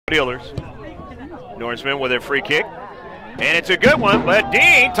Foothillers. Norsemen with a free kick. And it's a good one, but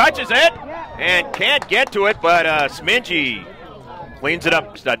Dean touches it and can't get to it, but Smingy cleans it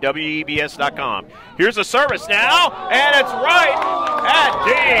up. WEBS.com. Here's a service now, and it's right at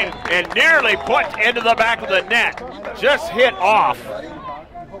Dean and nearly put into the back of the net. Just hit off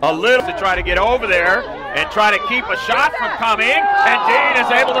a little to try to get over there and try to keep a shot from coming, and Dean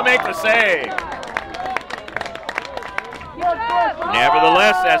is able to make the save.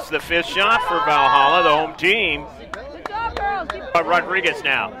 Nevertheless, that's the 5th shot for Valhalla, the home team. Rodriguez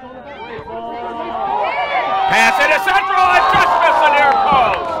now. Pass into central and just missed the near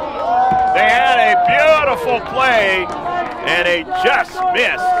post. They had a beautiful play and they just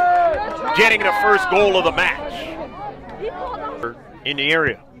missed getting the first goal of the match. In the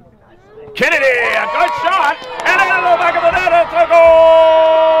area. Kennedy, a good shot, and into the back of the net, it's a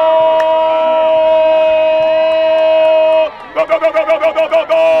goal! Go, go, go, go, go, go, go, go,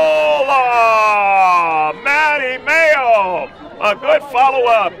 goal! Matty Mayo, a good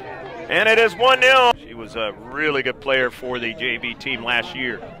follow-up, and it is 1-0. She was a really good player for the JV team last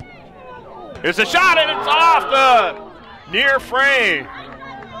year. Here's a shot, and it's off the near frame.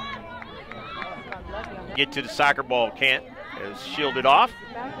 Get to the soccer ball, can't. Is shielded off.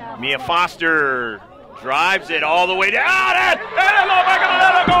 Mia Foster drives it all the way down, and in the back of the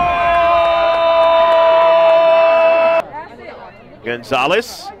net, a goal!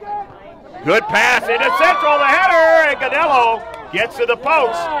 Gonzalez, good pass into central, the header, and Canelo gets to the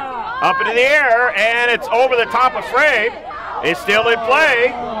post, up into the air, and it's over the top of frame. It's still in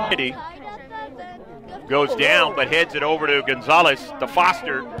play. Goes down, but heads it over to Gonzalez, to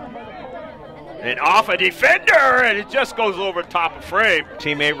Foster. And off a defender, and it just goes over top of frame.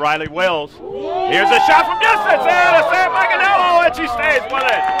 Teammate Riley Wells. Here's a shot from distance, and a save by Ganello, and she stays with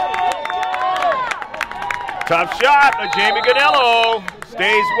it. Tough shot, but Jamie Ganello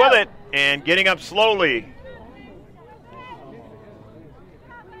stays with it, and getting up slowly.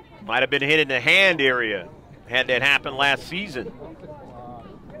 Might have been hit in the hand area, had that happen last season.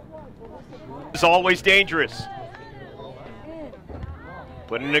 It's always dangerous.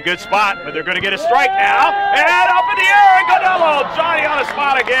 Put in a good spot, but they're going to get a strike now. And up in the air, and Ganello, Johnny on the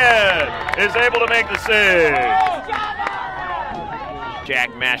spot again, is able to make the save. Jack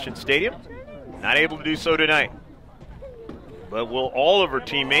Mashin Stadium, not able to do so tonight. But will all of her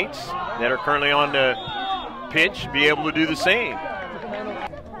teammates that are currently on the pitch be able to do the same?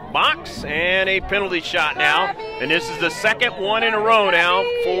 Box and a penalty shot now. And this is the second one in a row now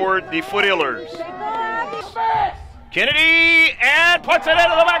for the Foothillers. Kennedy, and puts it into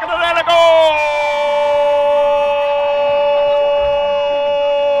the back of the net, a goal!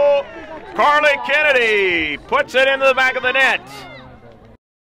 Carly Kennedy puts it into the back of the net.